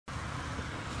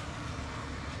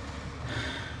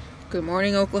Good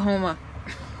morning, Oklahoma.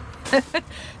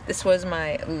 This was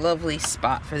my lovely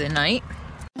spot for the night.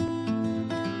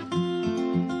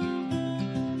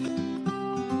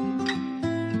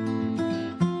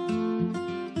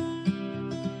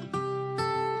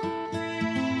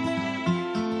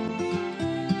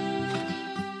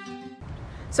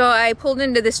 So I pulled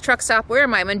into this truck stop. Where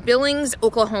am I? I'm in Billings,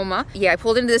 Oklahoma. Yeah, I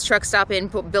pulled into this truck stop in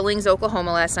Billings,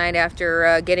 Oklahoma last night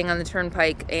after getting on the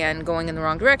turnpike and going in the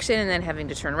wrong direction and then having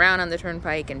to turn around on the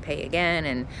turnpike and pay again.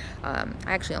 And I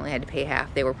actually only had to pay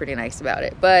half. They were pretty nice about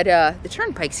it. But the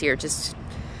turnpikes here just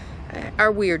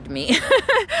are weird to me.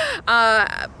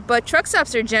 But truck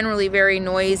stops are generally very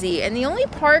noisy. And the only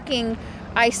parking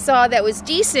I saw that was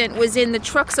decent was in the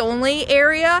trucks only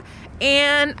area.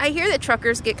 And I hear that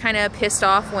truckers get kind of pissed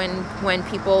off when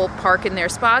people park in their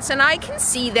spots, and I can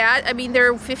see that. I mean,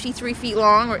 they're 53 feet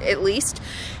long, or at least,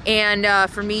 and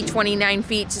for me, 29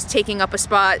 feet, just taking up a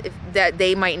spot that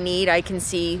they might need, I can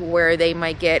see where they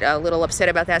might get a little upset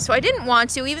about that. So I didn't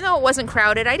want to, even though it wasn't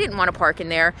crowded, I didn't want to park in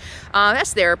there.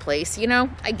 That's their place, you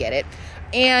know, I get it.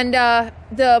 And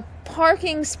the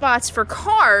parking spots for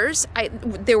cars,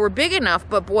 they were big enough,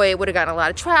 but boy, it would have gotten a lot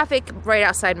of traffic right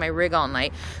outside my rig all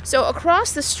night. So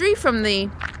across the street from the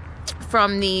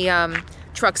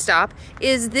truck stop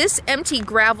is this empty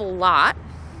gravel lot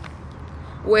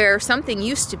where something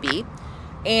used to be.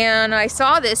 And I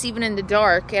saw this even in the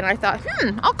dark, and I thought,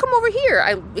 I'll come over here.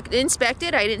 I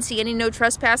inspected. I didn't see any no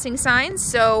trespassing signs,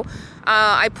 so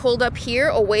I pulled up here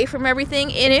away from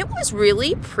everything, and it was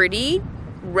really pretty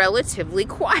relatively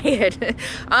quiet.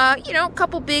 You know, a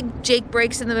couple big Jake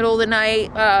breaks in the middle of the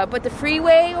night, but the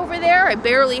freeway over there, I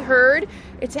barely heard.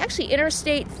 It's actually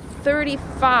Interstate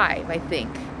 35, I think.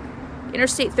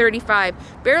 Interstate 35.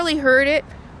 Barely heard it.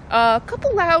 A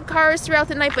couple loud cars throughout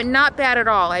the night, but not bad at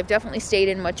all. I've definitely stayed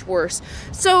in much worse.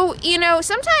 So, you know,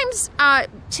 sometimes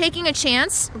taking a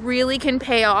chance really can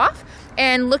pay off.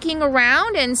 And looking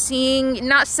around and seeing,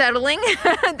 not settling.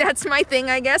 That's my thing,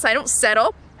 I guess. I don't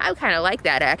settle. I kind of like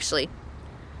that, actually.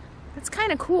 That's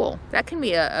kind of cool. That can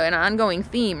be an ongoing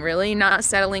theme, really. Not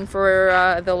settling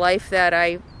for the life that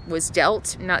I was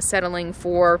dealt. Not settling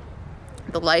for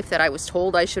the life that I was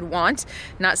told I should want.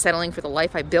 Not settling for the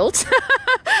life I built.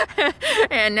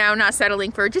 And now not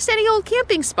settling for just any old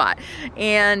camping spot.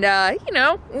 And, you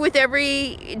know, with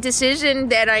every decision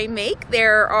that I make,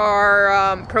 there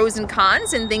are pros and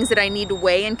cons and things that I need to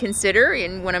weigh and consider.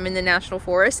 And when I'm in the national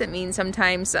forest, it means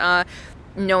sometimes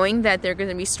knowing that there are going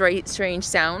to be strange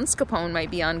sounds. Capone might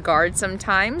be on guard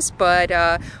sometimes, but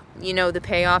you know, the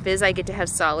payoff is I get to have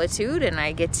solitude and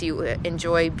I get to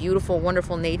enjoy beautiful,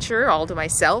 wonderful nature all to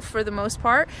myself for the most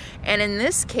part. And in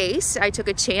this case, I took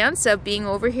a chance of being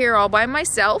over here all by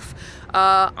myself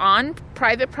on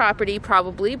private property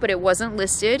probably, but it wasn't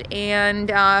listed. And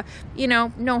you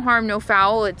know, no harm, no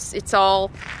foul. It's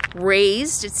all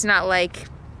raised. It's not like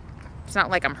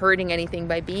I'm hurting anything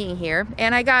by being here.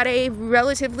 And I got a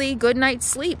relatively good night's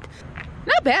sleep.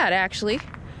 Not bad, actually.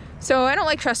 So I don't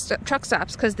like truck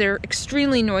stops because they're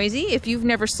extremely noisy. If you've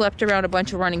never slept around a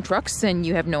bunch of running trucks, then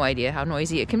you have no idea how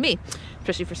noisy it can be,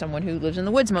 especially for someone who lives in the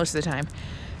woods most of the time.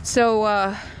 So,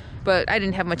 but I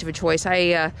didn't have much of a choice.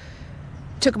 I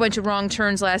took a bunch of wrong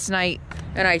turns last night,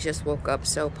 and I just woke up,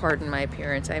 so pardon my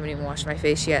appearance. I haven't even washed my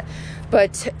face yet.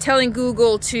 But telling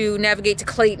Google to navigate to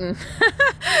Clayton,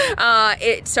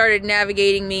 it started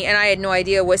navigating me, and I had no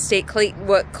idea what state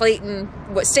Clayton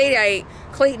was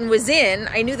in.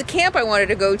 I knew the camp I wanted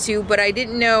to go to, but I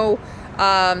didn't know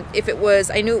if it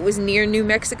was, I knew it was near New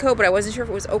Mexico, but I wasn't sure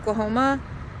if it was Oklahoma,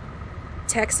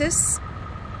 Texas,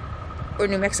 or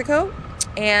New Mexico.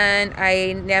 And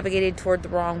I navigated toward the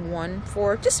wrong one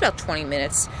for just about 20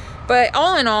 minutes. But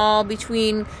all in all,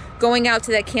 between going out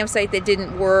to that campsite that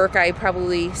didn't work, I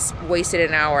probably wasted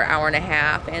an hour and a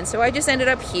half. And so I just ended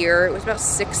up here. It was about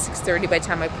 6:30 by the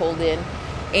time I pulled in.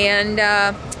 And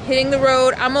hitting the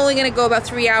road. I'm only going to go about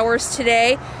 3 hours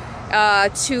today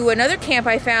to another camp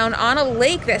I found on a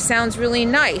lake that sounds really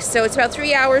nice. So it's about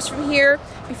 3 hours from here.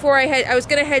 Before I was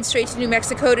going to head straight to New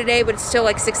Mexico today, but it's still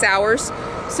like 6 hours.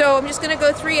 So I'm just going to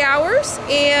go 3 hours,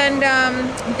 and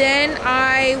then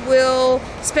I will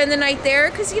spend the night there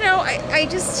because, you know, I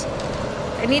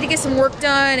need to get some work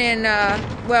done, and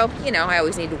well, you know, I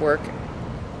always need to work.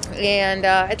 And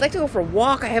I'd like to go for a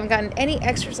walk. I haven't gotten any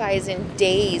exercise in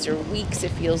days or weeks,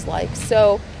 it feels like.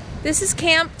 So this is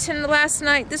camp. Last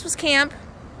night, this was camp.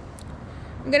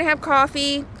 I'm going to have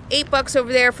coffee, $8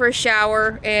 over there for a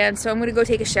shower, and so I'm going to go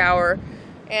take a shower.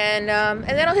 And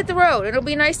then I'll hit the road. It'll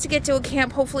be nice to get to a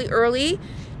camp hopefully early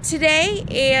today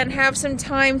and have some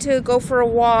time to go for a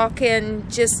walk and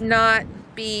just not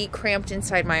be cramped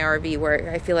inside my RV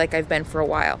where I feel like I've been for a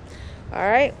while. All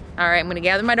right, I'm gonna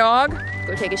gather my dog,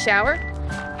 go take a shower,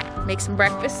 make some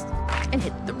breakfast, and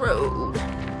hit the road.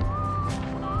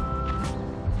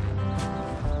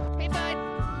 Hey, bud.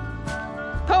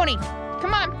 Pony,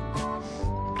 come on.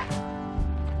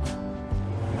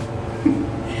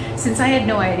 Since I had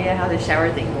no idea how the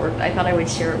shower thing worked, I thought I would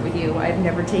share it with you. I've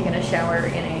never taken a shower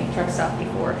in a truck stop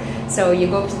before. So you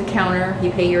go up to the counter,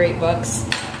 you pay your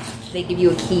 $8. They give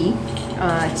you a key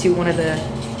to one of the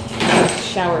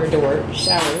showers.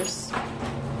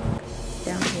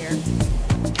 Down here,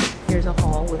 here's a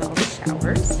hall with all the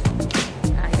showers.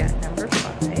 I got number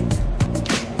 5.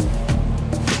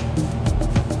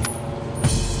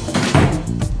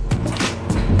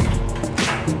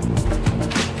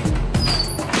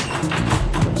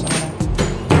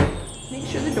 Make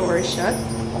sure the door is shut.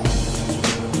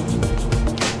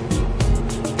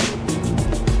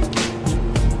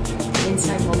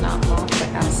 Inside will not lock, but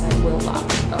outside will lock.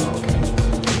 Oh, okay.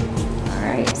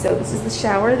 Alright, so this is the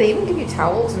shower. They even give you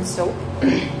towels and soap.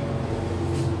 I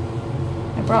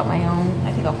brought my own.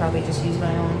 I think I'll probably just use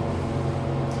my own.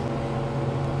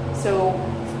 So,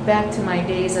 back to my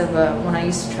days of when I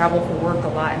used to travel for work a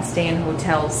lot and stay in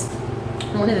hotels.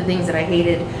 One of the things that I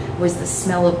hated was the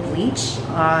smell of bleach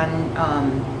on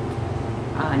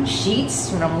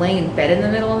sheets when I'm laying in bed in the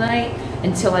middle of the night.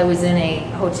 Until I was in a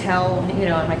hotel, you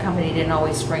know, and my company didn't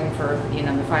always spring for, you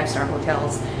know, the 5-star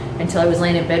hotels. Until I was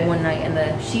laying in bed one night and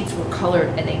the sheets were colored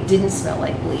and they didn't smell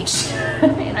like bleach.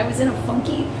 And I was in a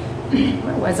funky,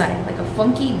 where was I? Like a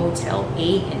funky Motel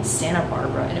 8 in Santa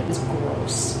Barbara, and it was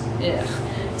gross. Ugh.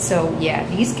 So yeah,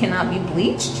 these cannot be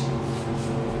bleached.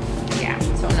 Yeah,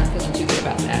 so I'm not feeling too good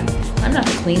about that. I'm not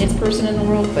the cleanest person in the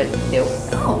world, but no.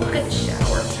 Oh, look at the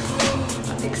shower.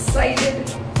 I'm excited.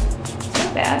 It's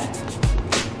not bad.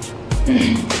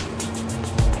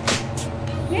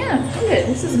 Yeah, I'm good.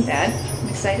 This isn't bad. I'm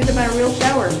excited about a real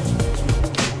shower.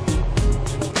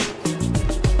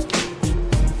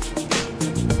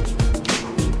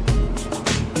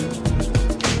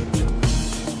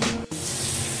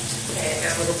 Okay, I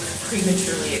got a little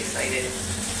prematurely excited.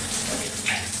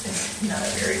 It's not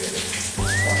a very good one.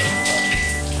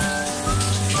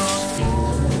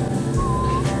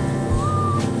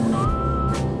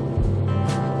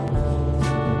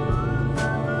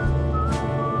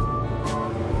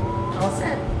 All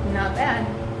set, not bad.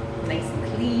 Nice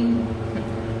and clean,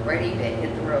 ready to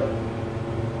hit the road.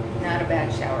 Not a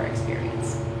bad shower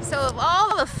experience. So of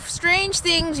all the strange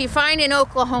things you find in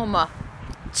Oklahoma,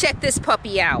 check this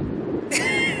puppy out.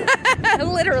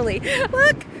 Literally,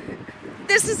 look,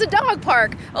 this is a dog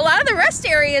park. A lot of the rest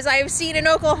areas I've seen in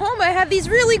Oklahoma have these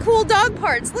really cool dog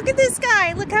parks. Look at this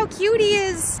guy, look how cute he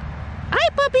is. Hi,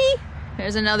 puppy.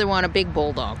 There's another one, a big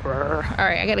bulldog. All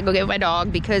right, I gotta go get my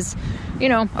dog because, you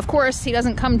know, of course, he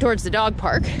doesn't come towards the dog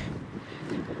park.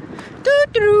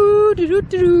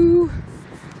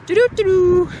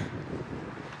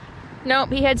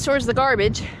 Nope, he heads towards the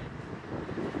garbage.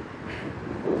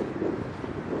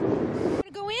 You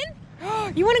wanna go in?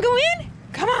 You wanna go in?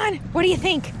 Come on, what do you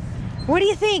think? What do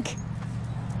you think?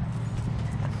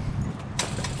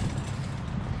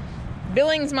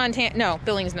 Billings, Montana. No,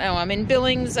 Billings, no, I'm in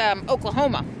Billings,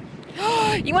 Oklahoma.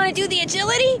 You wanna do the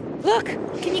agility? Look,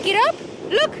 can you get up?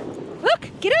 Look,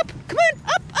 get up. Come on,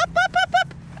 up.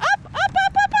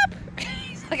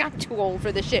 He's like, I'm too old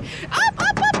for this shit. Up.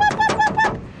 Come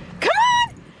on.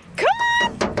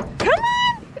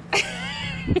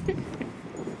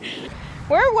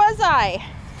 Where was I?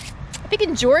 I think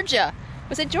in Georgia.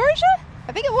 Was it Georgia?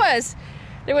 I think it was.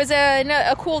 There was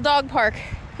a cool dog park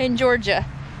in Georgia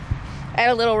at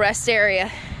a little rest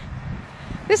area.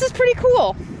 This is pretty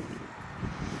cool.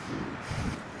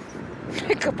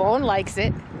 Capone likes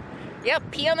it.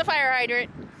 Yep, pee on the fire hydrant.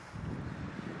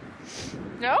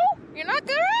 No? You're not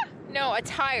gonna? No, a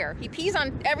tire. He pees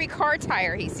on every car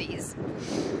tire he sees.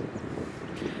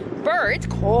 Burr, it's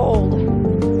cold.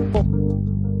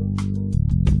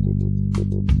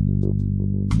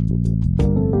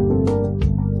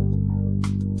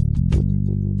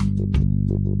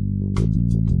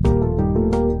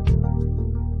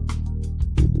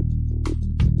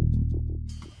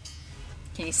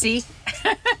 Can you see?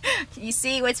 Can you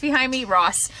see what's behind me?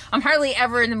 Ross. I'm hardly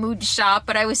ever in the mood to shop,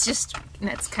 but I was just,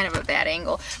 that's kind of a bad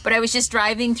angle, but I was just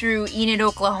driving through Enid,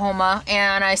 Oklahoma,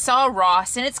 and I saw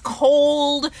Ross, and it's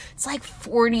cold. It's like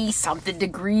 40 something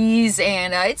degrees,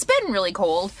 and it's been really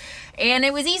cold. And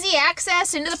it was easy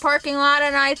access into the parking lot,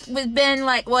 and I was been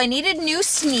like, well, I needed new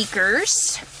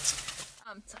sneakers.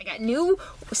 So I got new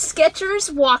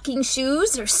Skechers walking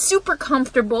shoes. They're super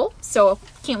comfortable, so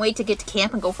can't wait to get to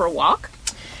camp and go for a walk.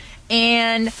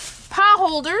 And pot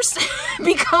holders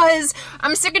because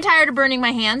I'm sick and tired of burning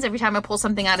my hands every time I pull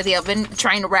something out of the oven,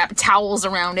 trying to wrap towels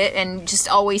around it, and just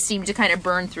always seem to kind of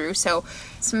burn through. So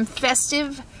some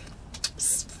festive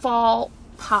fall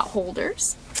pot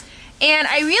holders. And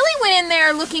I really went in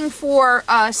there looking for,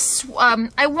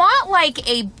 I want like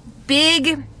a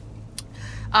big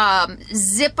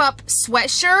zip up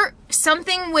sweatshirt,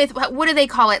 something with, what do they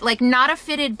call it? Like not a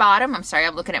fitted bottom. I'm sorry,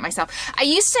 I'm looking at myself. I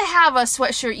used to have a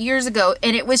sweatshirt years ago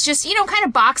and it was just, you know, kind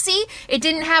of boxy. It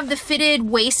didn't have the fitted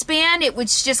waistband. It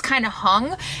was just kind of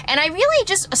hung. And I really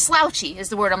just, slouchy is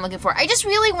the word I'm looking for. I just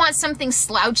really want something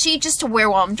slouchy just to wear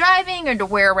while I'm driving or to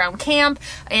wear around camp.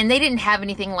 And they didn't have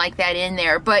anything like that in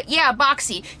there. But yeah,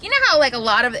 boxy. You know how like a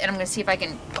lot of, and I'm going to see if I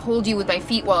can hold you with my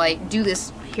feet while I do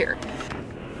this here.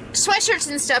 Sweatshirts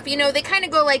and stuff, you know, they kind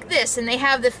of go like this and they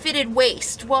have the fitted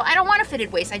waist. Well, I don't want a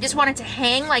fitted waist. I just want it to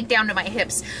hang like down to my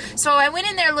hips. So I went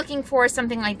in there looking for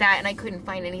something like that and I couldn't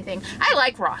find anything. I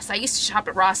like Ross. I used to shop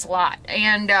at Ross a lot.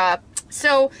 And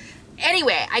so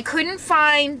anyway, I couldn't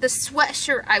find the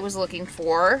sweatshirt I was looking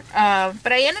for.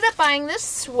 But I ended up buying this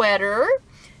sweater.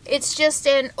 It's just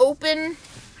an open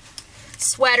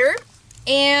sweater.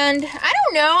 And I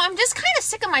don't know, I'm just kind of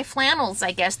sick of my flannels,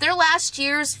 I guess. They're last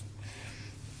year's.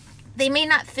 They may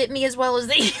not fit me as well as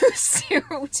they used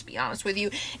to be honest with you.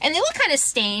 And they look kind of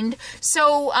stained.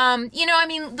 So, you know, I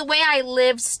mean, the way I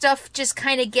live, stuff just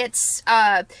kind of gets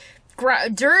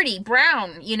dirty,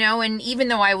 brown, you know, and even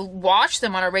though I wash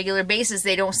them on a regular basis,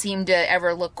 they don't seem to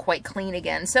ever look quite clean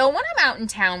again. So when I'm out in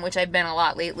town, which I've been a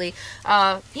lot lately,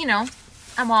 you know,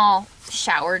 I'm all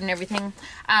showered and everything.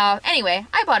 Anyway,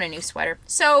 I bought a new sweater.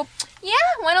 So, yeah,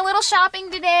 went a little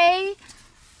shopping today.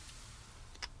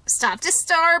 Stopped at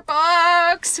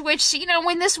Starbucks, which, you know,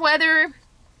 when this weather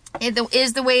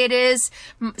is the way it is,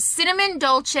 cinnamon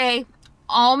dolce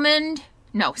almond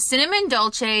milk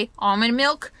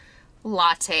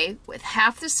latte with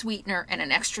half the sweetener and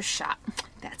an extra shot.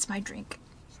 That's my drink.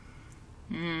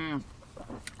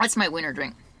 That's my winter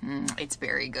drink. It's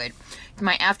very good.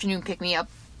 My afternoon pick-me-up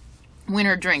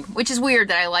winter drink, which is weird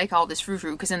that I like all this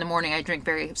frou-frou because in the morning I drink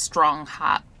very strong,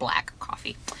 hot, black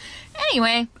coffee.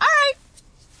 Anyway, all right.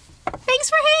 Thanks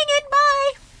for hanging.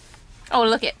 Bye. Oh,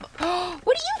 look at.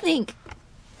 What do you think?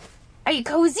 Are you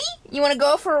cozy? You want to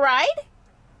go for a ride?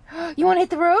 You want to hit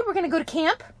the road? We're going to go to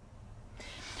camp?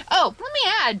 Oh, let me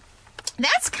add.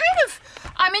 That's kind of,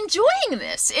 I'm enjoying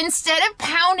this. Instead of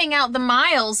pounding out the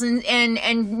miles and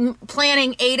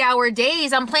planning 8-hour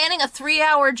days, I'm planning a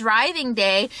 3-hour driving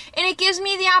day, and it gives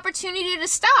me the opportunity to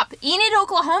stop. Enid,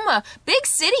 Oklahoma, big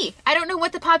city. I don't know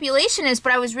what the population is,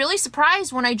 but I was really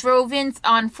surprised when I drove in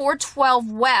on 412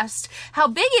 West how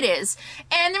big it is.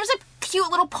 And there was a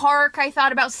cute little park I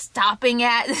thought about stopping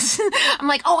at. I'm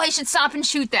like, oh, I should stop and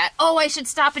shoot that. Oh, I should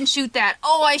stop and shoot that.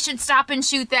 Oh, I should stop and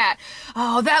shoot that.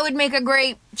 Oh, that would make a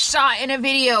great shot in a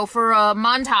video for a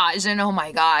montage. And oh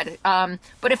my God.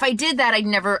 But if I did that, I'd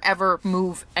never ever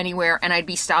move anywhere and I'd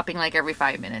be stopping like every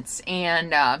 5 minutes.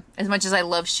 And as much as I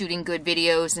love shooting good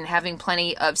videos and having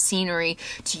plenty of scenery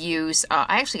to use,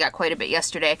 I actually got quite a bit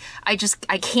yesterday. I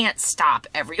can't stop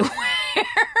everywhere.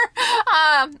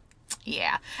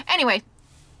 Yeah. Anyway.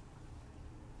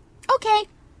 Okay.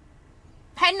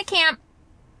 Heading to camp.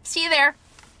 See you there.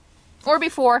 Or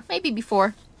before. Maybe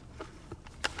before.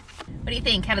 What do you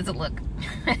think? How does it look?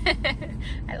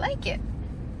 I like it.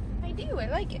 I do. I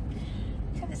like it.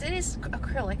 Because it is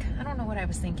acrylic. I don't know what I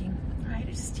was thinking. I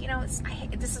just, you know,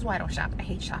 this is why I don't shop. I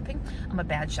hate shopping. I'm a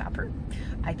bad shopper.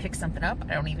 I pick something up.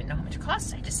 I don't even know how much it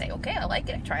costs. I just say, okay, I like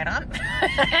it. I try it on.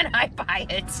 And I buy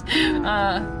it.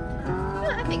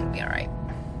 I think it'll be all right.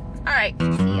 All right.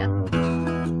 See ya.